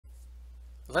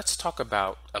Let's talk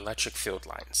about electric field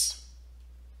lines.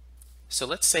 So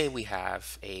let's say we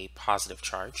have a positive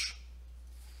charge,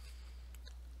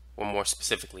 or more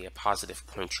specifically, a positive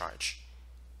point charge.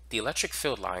 The electric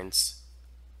field lines,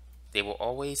 they will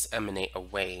always emanate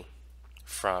away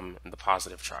from the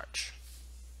positive charge.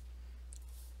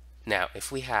 Now,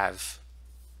 if we have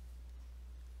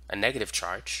a negative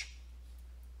charge,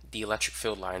 the electric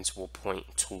field lines will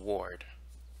point toward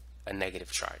a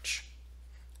negative charge.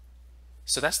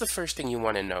 So that's the first thing you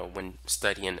want to know when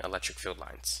studying electric field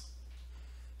lines.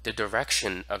 The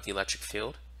direction of the electric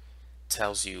field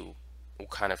tells you what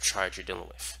kind of charge you're dealing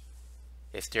with.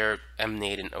 If they're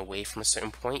emanating away from a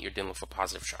certain point, you're dealing with a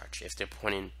positive charge. If they're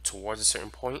pointing towards a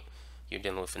certain point, you're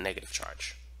dealing with a negative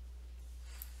charge.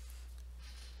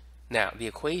 Now, the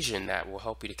equation that will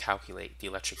help you to calculate the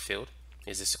electric field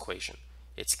is this equation.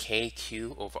 It's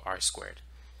kq over r squared.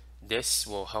 This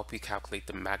will help you calculate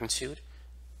the magnitude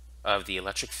of the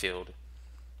electric field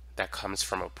that comes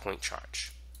from a point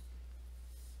charge.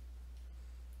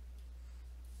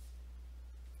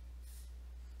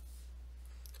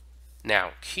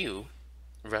 Now, Q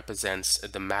represents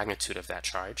the magnitude of that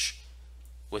charge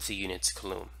with the units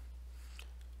Coulomb.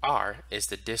 R is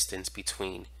the distance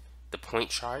between the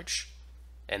point charge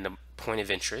and the point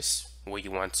of interest where you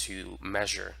want to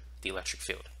measure the electric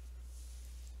field.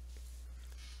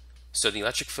 So the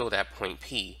electric field at point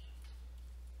P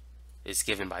is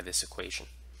given by this equation.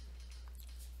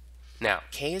 Now,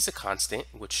 K is a constant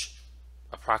which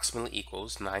approximately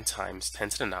equals 9 times 10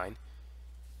 to the 9,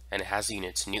 and it has the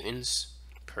units newtons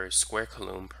per square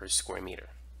coulomb per square meter.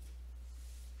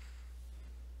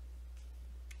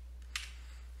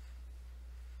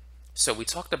 So we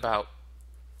talked about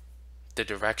the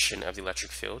direction of the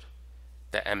electric field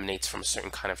that emanates from a certain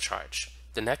kind of charge.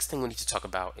 The next thing we need to talk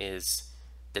about is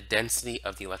the density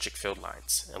of the electric field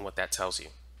lines and what that tells you.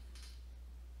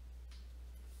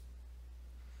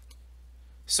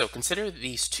 So consider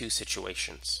these two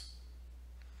situations.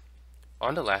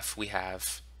 On the left, we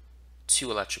have 2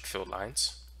 electric field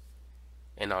lines,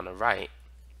 and on the right,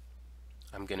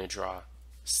 I'm going to draw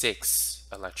 6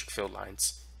 electric field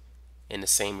lines in the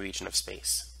same region of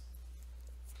space.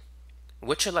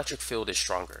 Which electric field is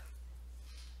stronger?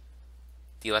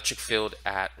 The electric field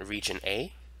at region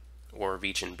A or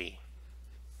region B?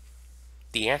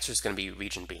 The answer is going to be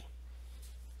region B.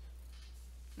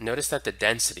 Notice that the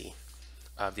density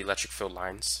of the electric field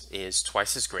lines is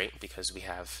twice as great because we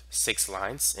have 6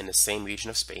 lines in the same region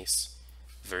of space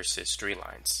versus 3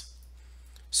 lines.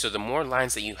 So the more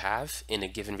lines that you have in a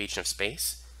given region of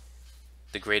space,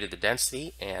 the greater the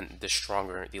density and the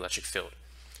stronger the electric field.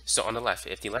 So on the left,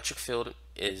 if the electric field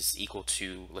is equal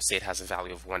to, let's say it has a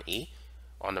value of 1E,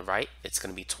 on the right, it's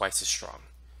going to be twice as strong.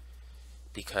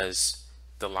 Because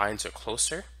the lines are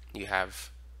closer, you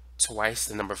have twice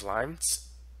the number of lines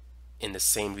in the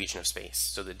same region of space.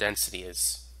 So the density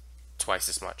is twice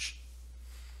as much.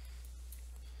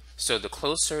 So the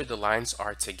closer the lines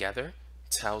are together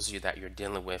tells you that you're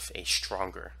dealing with a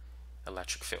stronger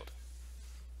electric field.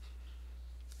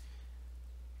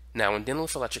 Now, when dealing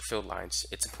with electric field lines,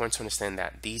 it's important to understand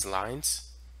that these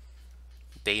lines,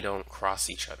 they don't cross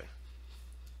each other.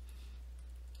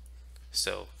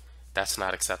 So that's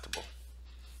not acceptable.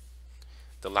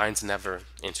 The lines never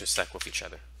intersect with each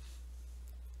other.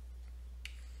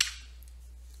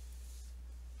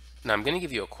 Now I'm going to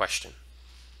give you a question.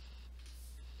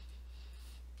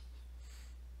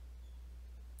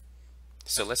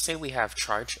 So let's say we have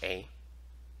charge A,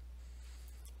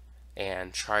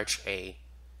 and charge A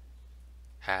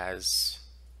has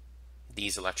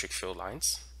these electric field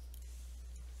lines.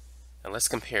 And let's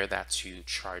compare that to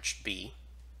charge B.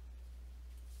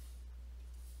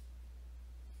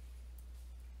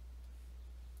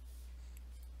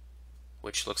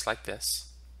 Which looks like this.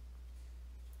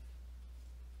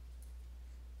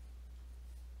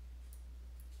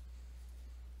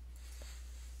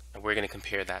 And we're going to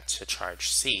compare that to charge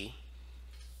C.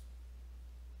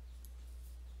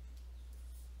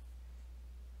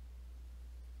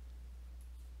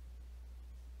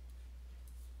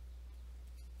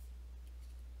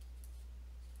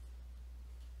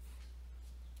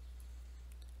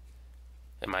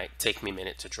 It might take me a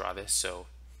minute to draw this, so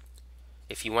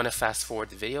if you want to fast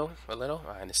forward the video a little,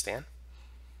 I understand.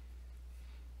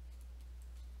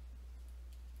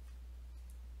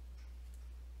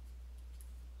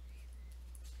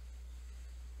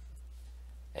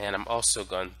 And I'm also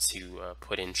going to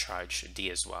put in charge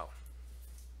D as well.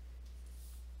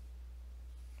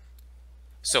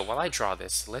 So while I draw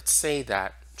this, let's say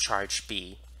that charge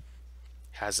B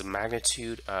has a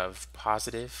magnitude of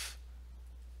positive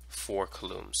 4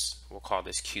 coulombs. We'll call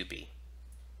this QB.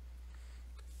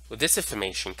 With this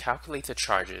information, calculate the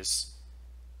charges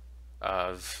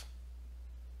of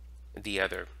the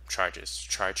other charges,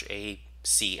 charge A,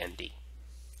 C, and D.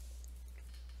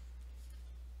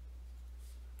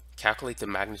 Calculate the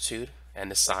magnitude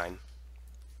and the sign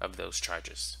of those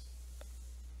charges.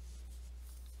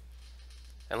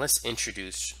 And let's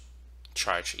introduce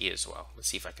charge E as well. Let's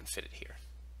see if I can fit it here.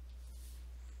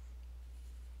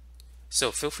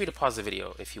 So feel free to pause the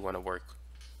video if you want to work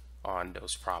on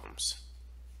those problems.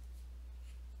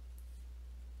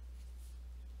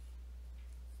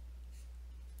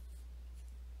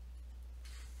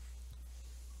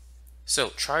 So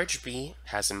charge B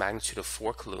has a magnitude of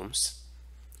 4 coulombs,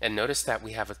 and notice that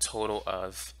we have a total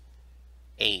of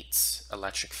 8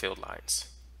 electric field lines.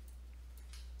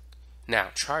 Now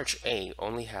charge A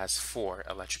only has 4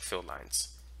 electric field lines.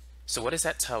 So what does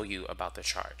that tell you about the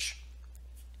charge?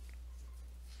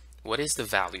 What is the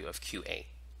value of QA?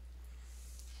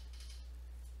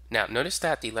 Now notice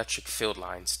that the electric field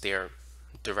lines, they're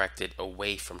directed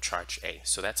away from charge A.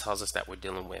 So that tells us that we're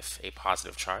dealing with a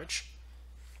positive charge.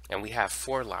 And we have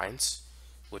 4 lines,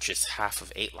 which is half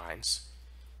of 8 lines.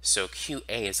 So QA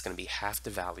is going to be half the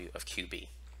value of QB.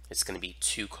 It's going to be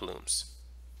 2 coulombs.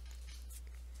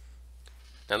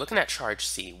 Now looking at charge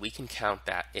C, we can count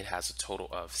that it has a total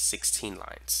of 16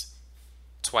 lines,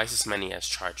 twice as many as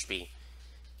charge B.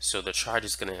 So the charge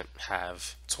is going to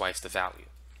have twice the value.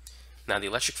 Now the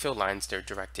electric field lines, they're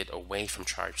directed away from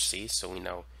charge C, so we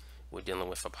know we're dealing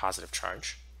with a positive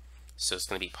charge. So it's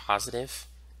going to be positive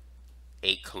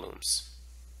 8 coulombs.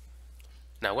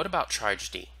 Now what about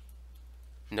charge D?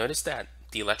 Notice that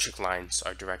the electric lines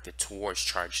are directed towards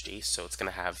charge D, so it's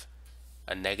going to have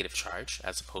a negative charge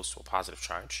as opposed to a positive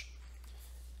charge.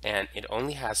 And it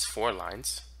only has 4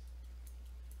 lines,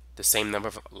 the same number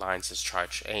of lines as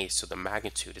charge A, so the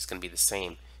magnitude is going to be the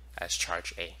same as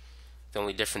charge A. The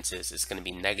only difference is it's going to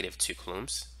be negative 2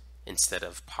 coulombs instead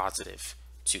of positive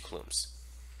 2 coulombs.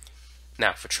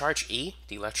 Now for charge E,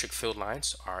 the electric field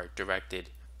lines are directed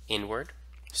inward,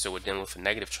 so we're dealing with a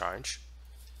negative charge,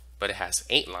 but it has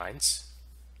 8 lines,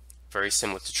 very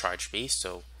similar to charge B,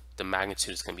 so the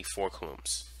magnitude is going to be 4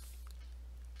 coulombs.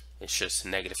 It's just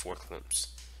negative 4 coulombs.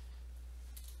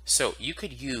 So you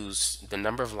could use the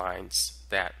number of lines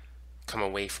that come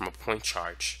away from a point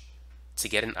charge to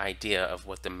get an idea of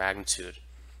what the magnitude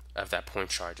of that point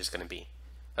charge is going to be,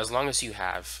 as long as you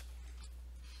have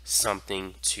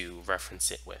something to reference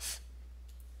it with.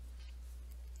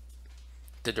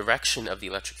 The direction of the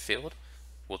electric field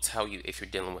will tell you if you're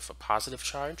dealing with a positive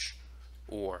charge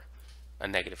or a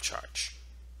negative charge.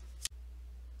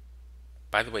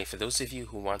 By the way, for those of you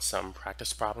who want some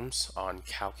practice problems on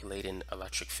calculating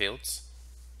electric fields,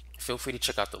 feel free to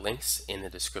check out the links in the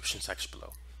description section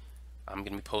below. I'm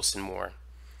going to be posting more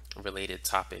related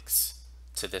topics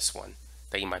to this one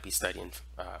that you might be studying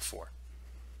for.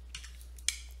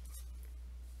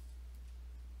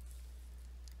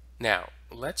 Now,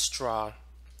 let's draw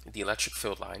the electric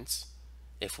field lines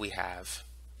if we have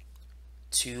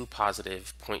 2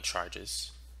 positive point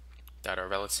charges that are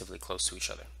relatively close to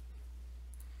each other.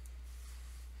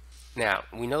 Now,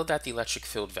 we know that the electric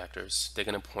field vectors, they're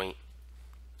going to point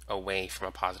away from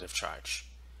a positive charge.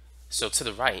 So to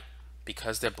the right,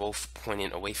 because they're both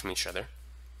pointing away from each other,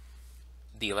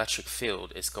 the electric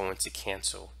field is going to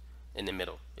cancel in the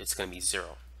middle. It's going to be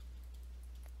 0.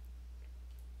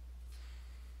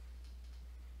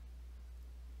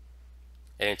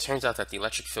 And it turns out that the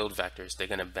electric field vectors, they're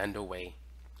going to bend away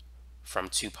from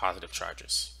 2 positive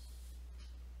charges,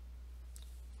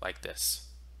 like this.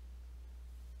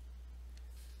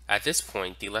 At this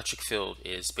point, the electric field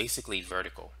is basically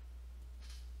vertical.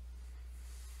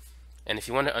 And if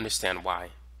you want to understand why,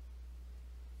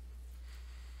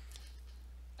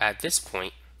 at this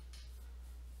point,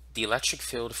 the electric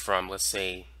field from, let's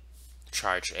say,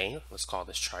 charge A, let's call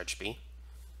this charge B,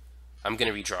 I'm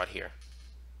going to redraw it here.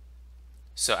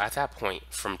 So at that point,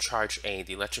 from charge A,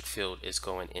 the electric field is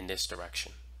going in this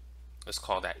direction. Let's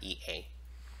call that EA.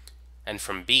 And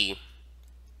from B,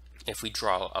 if we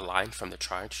draw a line from the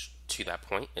charge to that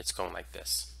point, it's going like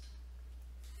this.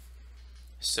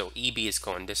 So EB is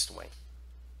going this way.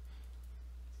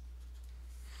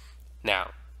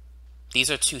 Now,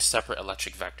 these are 2 separate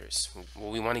electric vectors.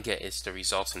 What we want to get is the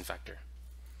resultant vector.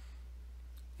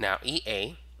 Now,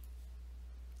 EA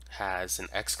has an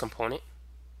X component.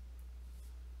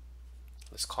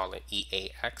 Let's call it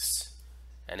EAX,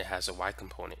 and it has a Y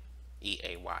component,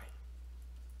 EAY.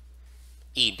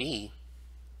 EB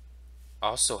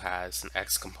also has an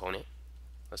X component.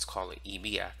 Let's call it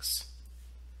EBX,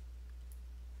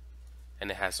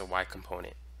 and it has a Y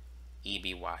component,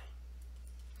 EBY.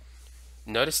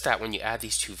 Notice that when you add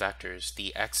these two vectors,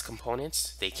 the x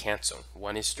components, they cancel.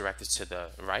 One is directed to the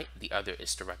right, the other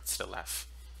is directed to the left.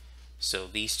 So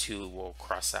these two will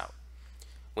cross out.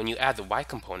 When you add the y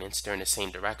components, they're in the same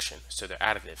direction, so they're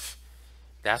additive.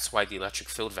 That's why the electric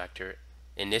field vector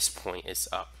in this point is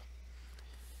up.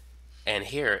 And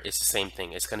here it's the same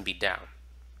thing, it's going to be down.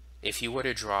 If you were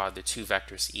to draw the two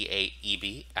vectors E8,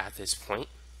 EB at this point,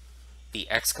 the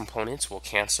x components will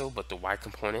cancel, but the y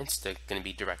components, they're going to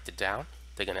be directed down.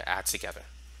 They're going to add together.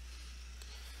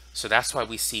 So that's why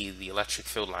we see the electric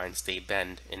field lines, they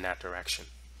bend in that direction.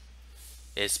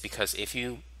 It's because if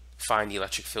you find the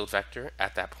electric field vector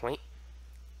at that point,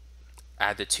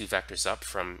 add the two vectors up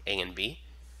from A and B,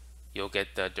 you'll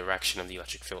get the direction of the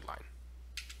electric field line.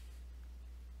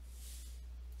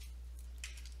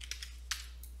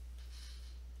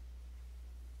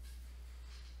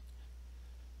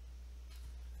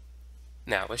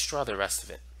 Now let's draw the rest of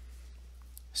it.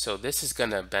 So this is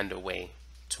going to bend away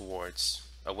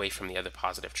from the other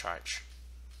positive charge.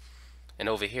 And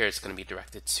over here it's going to be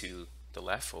directed to the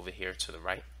left, over here to the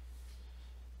right.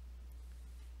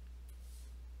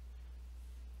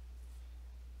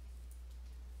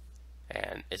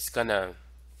 And it's going to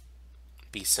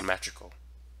be symmetrical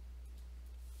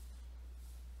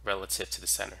relative to the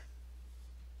center.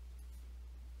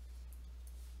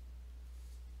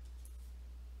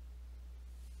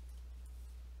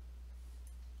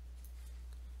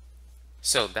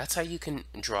 So that's how you can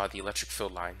draw the electric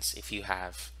field lines if you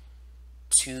have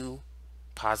two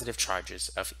positive charges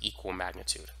of equal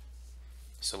magnitude.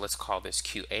 So let's call this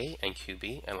QA and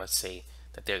QB, and let's say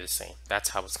that they're the same. That's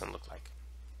how it's going to look like.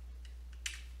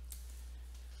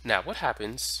 Now, what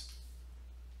happens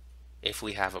if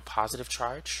we have a positive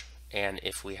charge and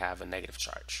if we have a negative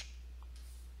charge?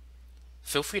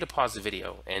 Feel free to pause the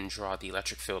video and draw the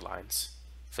electric field lines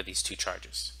for these two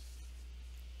charges.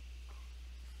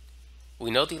 We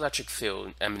know the electric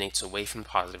field emanates away from the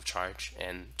positive charge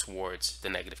and towards the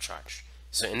negative charge.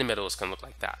 So in the middle, it's going to look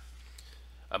like that.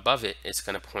 Above it, it's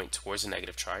going to point towards the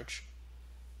negative charge.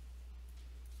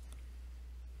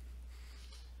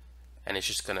 And it's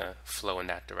just going to flow in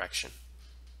that direction.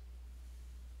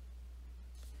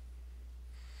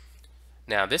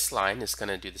 Now this line is going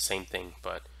to do the same thing,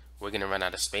 but we're going to run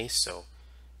out of space, so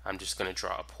I'm just going to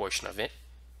draw a portion of it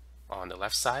on the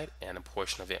left side and a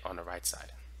portion of it on the right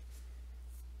side.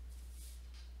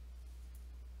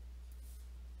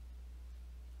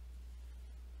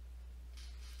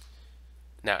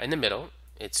 Now in the middle,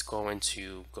 it's going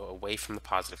to go away from the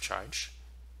positive charge,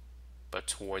 but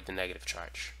toward the negative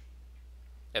charge.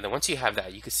 And then once you have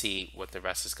that, you can see what the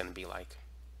rest is going to be like.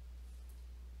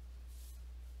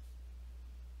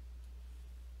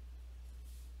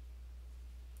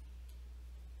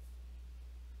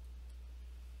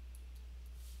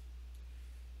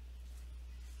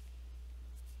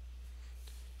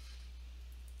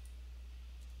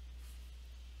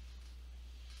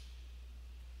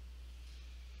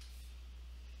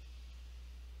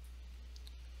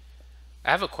 I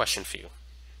have a question for you.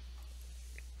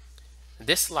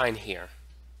 This line here,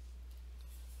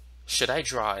 should I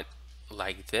draw it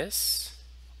like this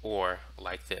or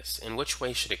like this? In which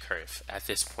way should it curve at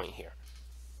this point here?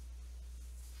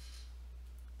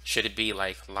 Should it be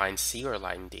like line C or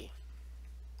line D?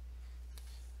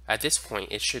 At this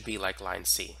point, it should be like line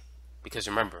C, because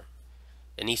remember,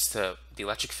 the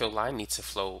electric field line needs to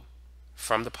flow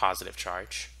from the positive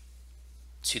charge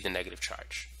to the negative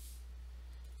charge.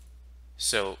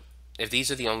 So if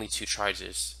these are the only two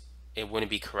charges, it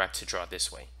wouldn't be correct to draw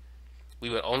this way.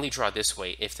 We would only draw this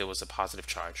way if there was a positive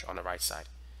charge on the right side,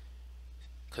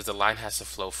 because the line has to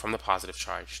flow from the positive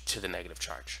charge to the negative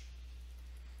charge.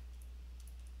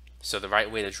 So the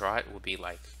right way to draw it would be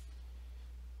like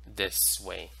this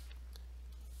way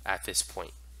at this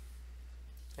point.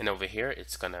 And over here,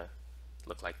 it's going to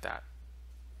look like that.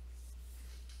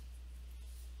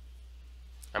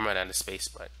 I'm running out of space,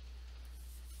 but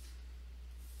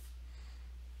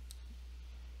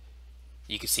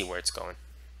you can see where it's going.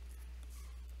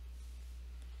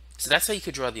 So that's how you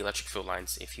could draw the electric field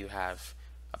lines if you have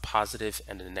a positive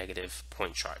and a negative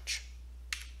point charge.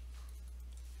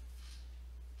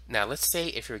 Now let's say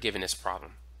if you're given this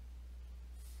problem.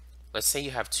 Let's say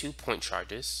you have 2 point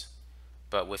charges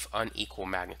but with unequal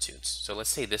magnitudes. So let's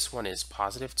say this one is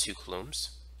positive 2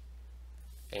 coulombs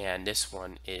and this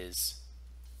one is,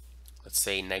 let's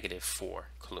say, negative 4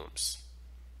 coulombs.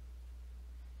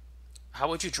 How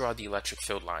would you draw the electric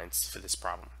field lines for this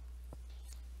problem?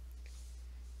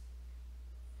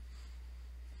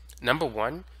 Number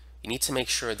one, you need to make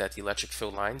sure that the electric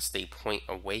field lines, they point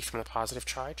away from the positive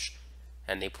charge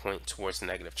and they point towards the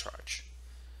negative charge.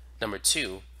 Number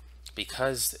two,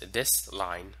 because this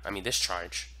line, this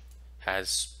charge,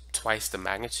 has twice the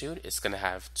magnitude, it's going to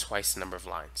have twice the number of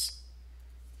lines.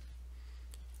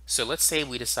 So let's say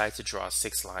we decide to draw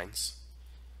 6 lines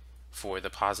for the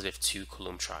positive 2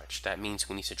 Coulomb charge. That means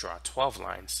we need to draw 12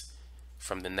 lines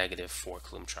from the negative 4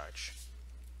 Coulomb charge.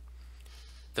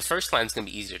 The first line is going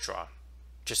to be easy to draw,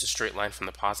 just a straight line from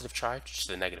the positive charge to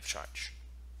the negative charge.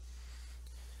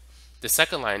 The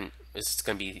second line is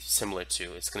going to be similar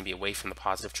to, it's going to be away from the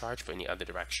positive charge but in the other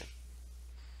direction.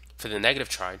 For the negative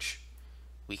charge,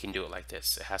 we can do it like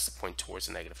this. It has to point towards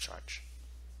the negative charge.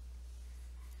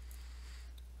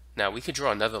 Now we could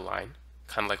draw another line,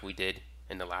 kind of like we did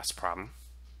in the last problem,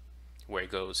 where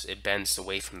it bends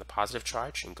away from the positive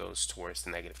charge and goes towards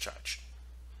the negative charge.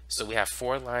 So we have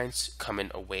 4 lines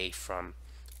coming away from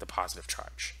the positive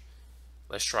charge.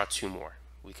 Let's draw 2 more.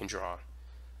 We can draw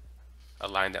a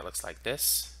line that looks like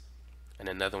this and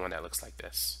another one that looks like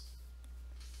this.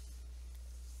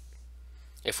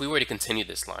 If we were to continue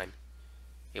this line,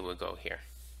 it would go here.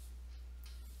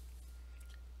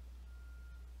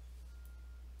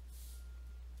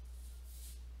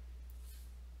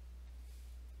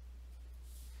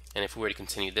 And if we were to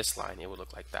continue this line, it would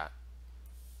look like that.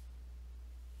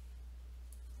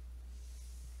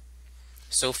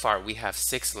 So far, we have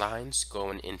 6 lines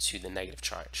going into the negative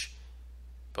charge,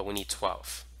 but we need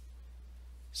 12.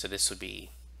 So this would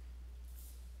be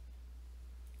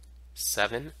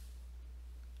 7,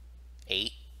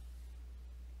 8,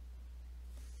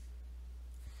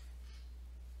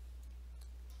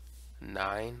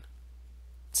 9,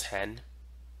 10,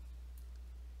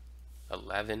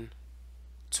 11,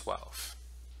 12.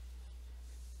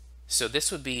 So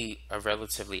this would be a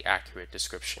relatively accurate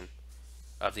description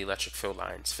of the electric field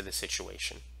lines for this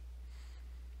situation.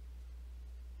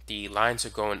 The lines are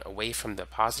going away from the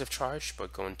positive charge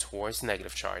but going towards the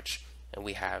negative charge, and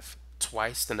we have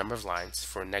twice the number of lines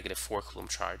for a negative 4 Coulomb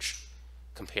charge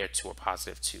compared to a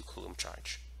positive 2 Coulomb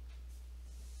charge.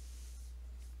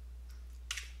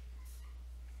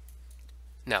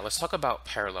 Now let's talk about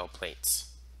parallel plates.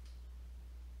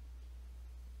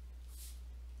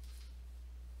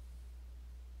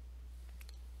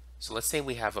 So let's say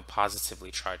we have a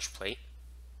positively charged plate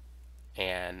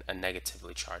and a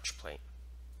negatively charged plate.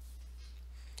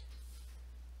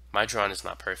 My drawing is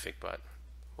not perfect, but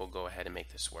we'll go ahead and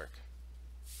make this work.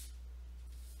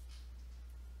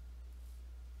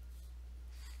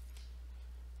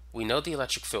 We know the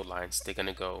electric field lines, they're going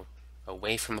to go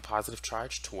away from the positive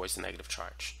charge towards the negative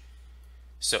charge.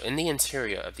 So in the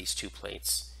interior of these 2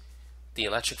 plates, the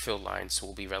electric field lines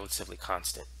will be relatively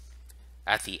constant.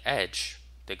 At the edge,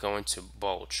 they're going to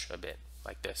bulge a bit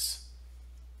like this.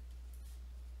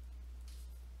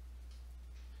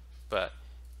 But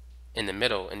in the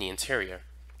middle, in the interior,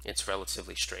 it's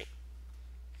relatively straight.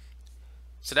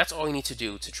 So that's all you need to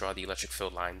do to draw the electric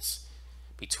field lines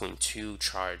between 2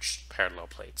 charged parallel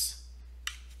plates.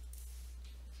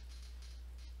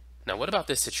 Now what about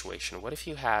this situation? What if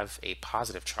you have a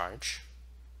positive charge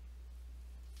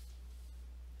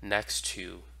next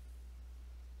to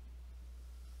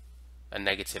a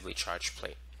negatively charged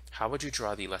plate? How would you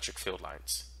draw the electric field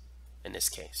lines in this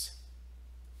case?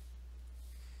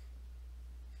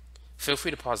 Feel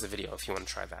free to pause the video if you want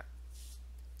to try that.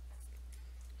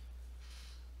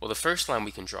 Well, the first line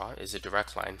we can draw is a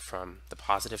direct line from the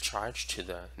positive charge to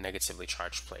the negatively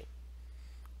charged plate.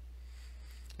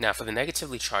 Now for the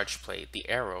negatively charged plate, the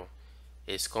arrow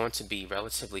is going to be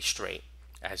relatively straight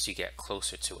as you get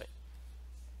closer to it.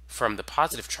 From the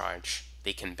positive charge,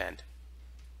 they can bend.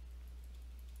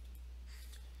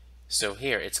 So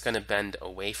here it's going to bend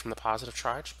away from the positive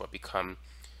charge but become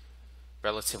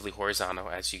relatively horizontal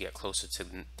as you get closer to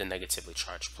the negatively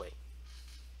charged plate.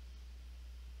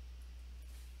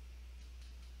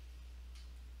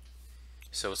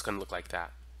 So it's going to look like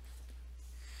that.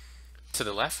 To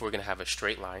the left, we're going to have a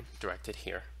straight line directed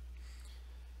here.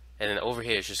 And then over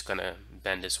here is just going to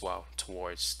bend as well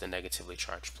towards the negatively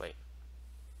charged plate.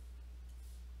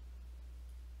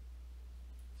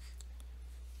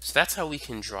 So that's how we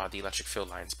can draw the electric field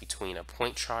lines between a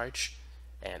point charge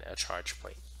and a charge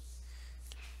plate.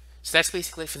 So that's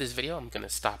basically it for this video. I'm going to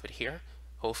stop it here.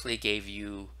 Hopefully it gave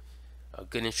you a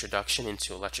good introduction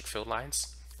into electric field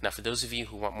lines. Now for those of you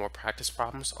who want more practice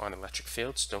problems on electric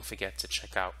fields, don't forget to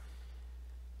check out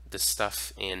the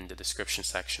stuff in the description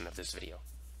section of this video.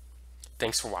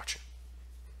 Thanks for watching.